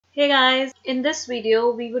Hey guys, in this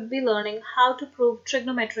video we would be learning how to prove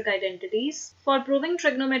trigonometric identities. For proving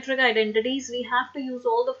trigonometric identities, we have to use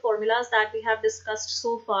all the formulas that we have discussed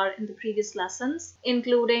so far in the previous lessons,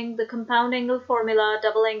 including the compound angle formula,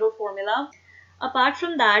 double angle formula. Apart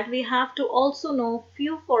from that, we have to also know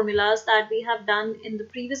few formulas that we have done in the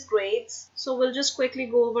previous grades. So we'll just quickly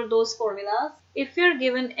go over those formulas. If we are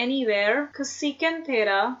given anywhere cosecant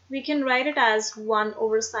theta, we can write it as 1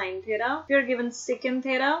 over sine theta. If we are given secant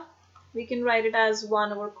theta, we can write it as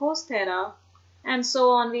 1 over cos theta. And so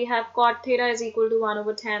on. We have cot theta is equal to 1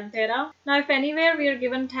 over tan theta. Now if anywhere we are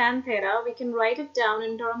given tan theta, we can write it down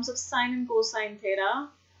in terms of sine and cosine theta.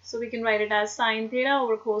 So we can write it as sine theta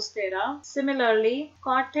over cos theta. Similarly,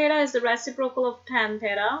 cot theta is the reciprocal of tan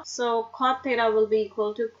theta. So cot theta will be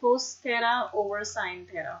equal to cos theta over sine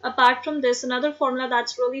theta. Apart from this, another formula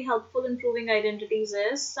that's really helpful in proving identities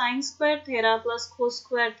is sine squared theta plus cos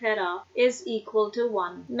squared theta is equal to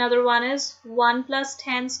 1. Another one is 1 plus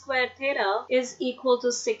tan squared theta is equal to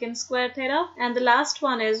secant squared theta. And the last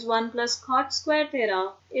one is 1 plus cot squared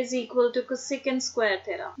theta is equal to cosecant squared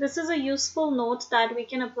theta. This is a useful note that we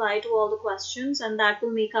can apply to all the questions, and that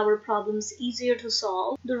will make our problems easier to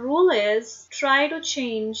solve. The rule is try to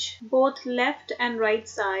change both left and right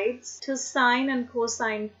sides to sine and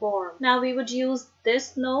cosine form. Now we would use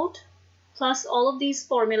this note plus all of these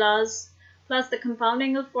formulas plus the compound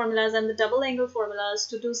angle formulas and the double angle formulas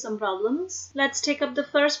to do some problems. Let's take up the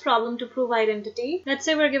first problem to prove identity. Let's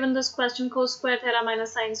say we're given this question: cos squared theta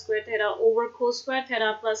minus sine squared theta over cos squared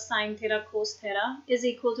theta plus sine theta cos theta is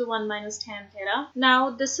equal to 1 minus tan theta. Now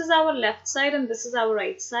this is our left side and this is our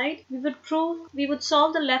right side. We would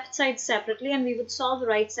solve the left side separately and we would solve the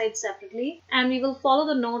right side separately, and we will follow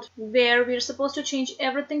the note where we're supposed to change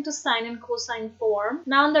everything to sine and cosine form.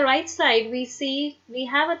 Now on the right side we see we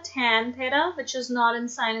have a tan theta which is not in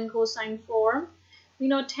sine and cosine form. We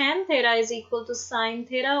know tan theta is equal to sine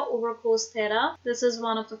theta over cos theta. This is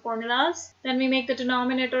one of the formulas. Then we make the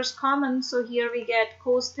denominators common. So here we get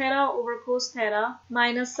cos theta over cos theta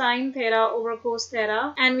minus sine theta over cos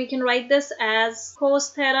theta. And we can write this as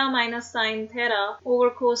cos theta minus sine theta over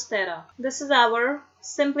cos theta. This is our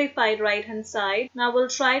simplified right hand side. Now we'll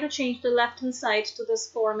try to change the left hand side to this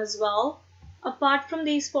form as well. Apart from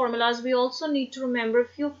these formulas, we also need to remember a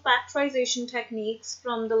few factorization techniques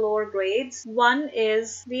from the lower grades. One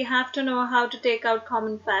is we have to know how to take out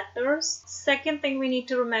common factors. Second thing we need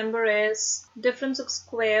to remember is difference of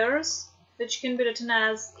squares, which can be written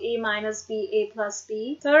as a minus b, a plus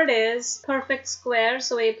b. Third is perfect square,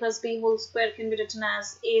 so a plus b whole square can be written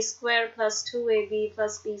as a square plus 2ab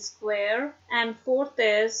plus b square. And fourth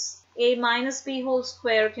is a minus b whole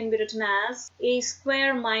square can be written as a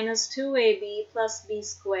square minus 2ab plus b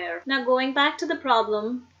square. Now going back to the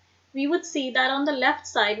problem, we would see that on the left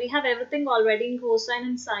side we have everything already in cosine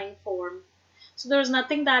and sine form. So there is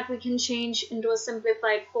nothing that we can change into a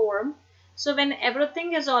simplified form. So when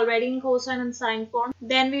everything is already in cosine and sine form,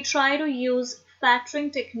 then we try to use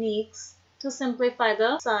factoring techniques to simplify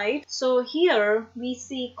the side. So here we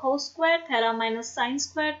see cos squared theta minus sine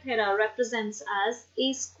squared theta represents as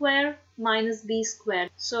a square minus b square.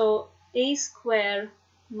 So a square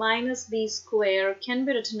minus b square can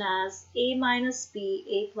be written as a minus b,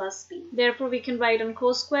 a plus b. Therefore we can write on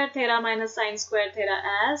cos squared theta minus sine squared theta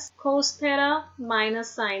as cos theta minus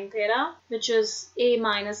sine theta, which is a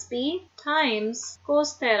minus b, times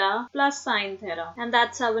cos theta plus sine theta. And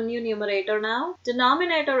that's our new numerator now.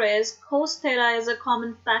 Denominator is cos theta is a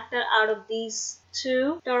common factor out of these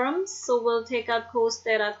two terms, so we'll take out cos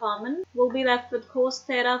theta common. We'll be left with cos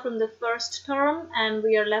theta from the first term and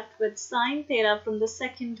we are left with sine theta from the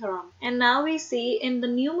second term. And now we see in the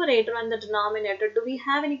numerator and the denominator, do we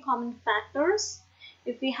have any common factors?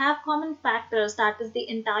 If we have common factors, that is the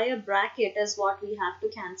entire bracket is what we have to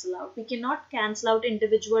cancel out. We cannot cancel out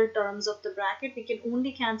individual terms of the bracket. We can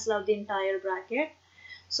only cancel out the entire bracket.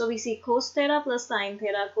 So we see cos theta plus sine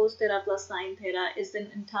theta, cos theta plus sine theta is the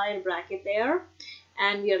entire bracket there.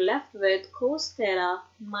 And we are left with cos theta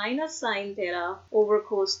minus sine theta over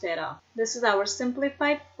cos theta. This is our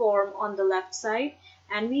simplified form on the left side.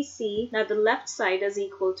 And we see that the left side is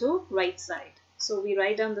equal to right side. So we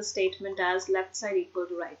write down the statement as left side equal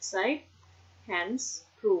to right side. Hence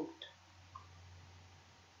proved.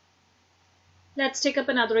 Let's take up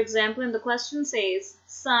another example, and the question says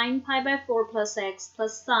sine pi by 4 plus x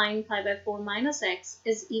plus sine pi by 4 minus x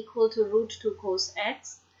is equal to root 2 cos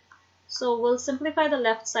x. So we'll simplify the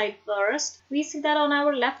left side first. We see that on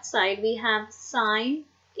our left side we have sine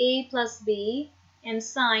a plus b and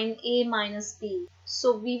sine a minus b.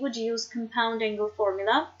 So we would use compound angle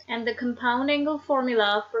formula, and the compound angle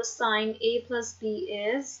formula for sine A plus B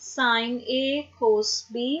is sine A cos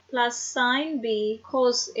B plus sine B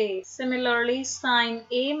cos A. Similarly, sine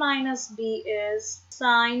A minus B is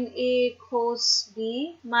sine A cos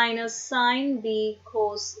B minus sine B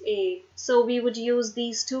cos A. So we would use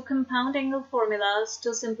these two compound angle formulas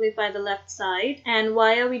to simplify the left side. And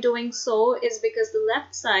why are we doing so is because the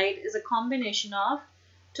left side is a combination of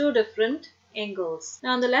two different angles.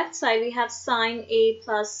 Now on the left side we have sine A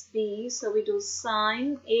plus B, so we do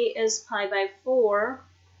sine A is pi by 4,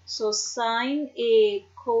 so sine A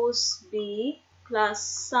cos B plus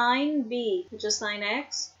sine B, which is sine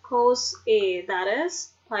x, cos A, that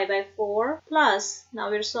is pi by 4, plus, now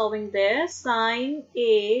we're solving this, sine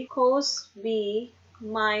A cos B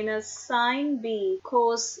minus sine B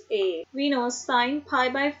cos A. We know sine pi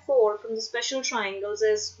by 4 from the special triangles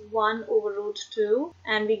is 1 over root 2,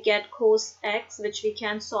 and we get cos x, which we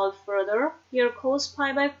can solve further. Here cos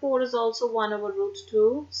pi by 4 is also 1 over root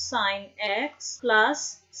 2 sine x,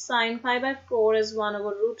 plus sine pi by 4 is 1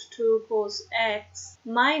 over root 2 cos x,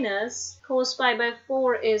 minus cos pi by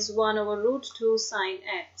 4 is 1 over root 2 sine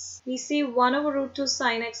x. We see 1 over root 2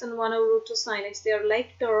 sine x and 1 over root 2 sine x. They are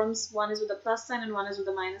like terms. One is with a plus sign and one is with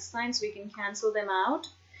a minus sign, so we can cancel them out.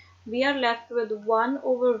 We are left with 1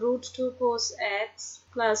 over root 2 cos x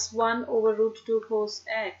plus 1 over root 2 cos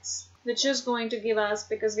x, which is going to give us,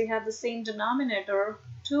 because we have the same denominator,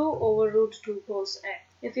 2 over root 2 cos x.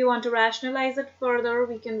 If you want to rationalize it further,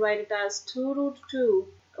 we can write it as 2 root 2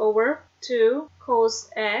 over 2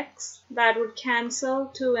 cos x. That would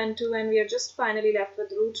cancel 2 and 2, and we are just finally left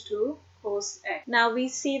with root 2 cos x. Now we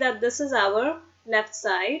see that this is our left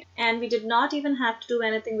side, and we did not even have to do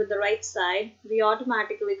anything with the right side. We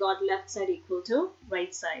automatically got left side equal to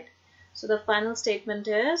right side. So the final statement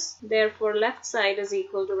is, therefore left side is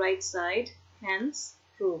equal to right side, hence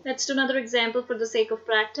proved. Let's do another example for the sake of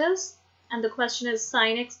practice. And the question is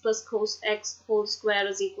sine x plus cos x whole square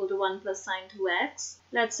is equal to 1 plus sine 2x.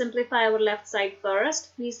 Let's simplify our left side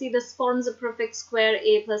first. We see this forms a perfect square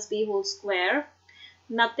a plus b whole square.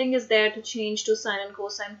 Nothing is there to change to sine and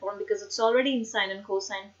cosine form because it's already in sine and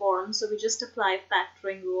cosine form. So we just apply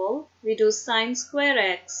factoring rule. We do sine square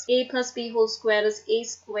x. A plus b whole square is a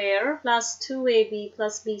square plus 2ab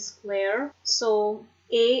plus b square. So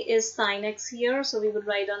a is sine x here. So we would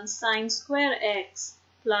write on sine square x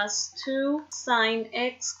plus 2 sine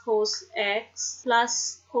x cos x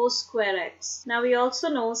plus cos square x. Now we also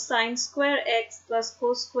know sine square x plus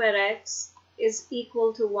cos square x is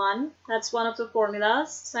equal to 1. That's one of the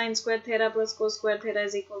formulas. Sine squared theta plus cos squared theta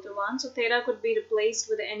is equal to 1. So theta could be replaced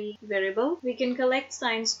with any variable. We can collect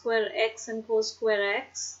sine square x and cos square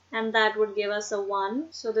x, and that would give us a 1.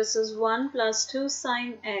 So this is 1 plus 2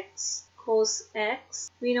 sine x cos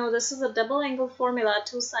x. We know this is a double angle formula,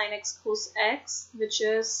 2 sine x cos x, which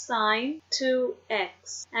is sine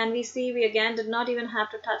 2x. And we see we again did not even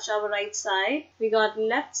have to touch our right side. We got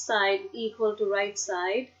left side equal to right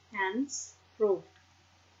side, hence proved.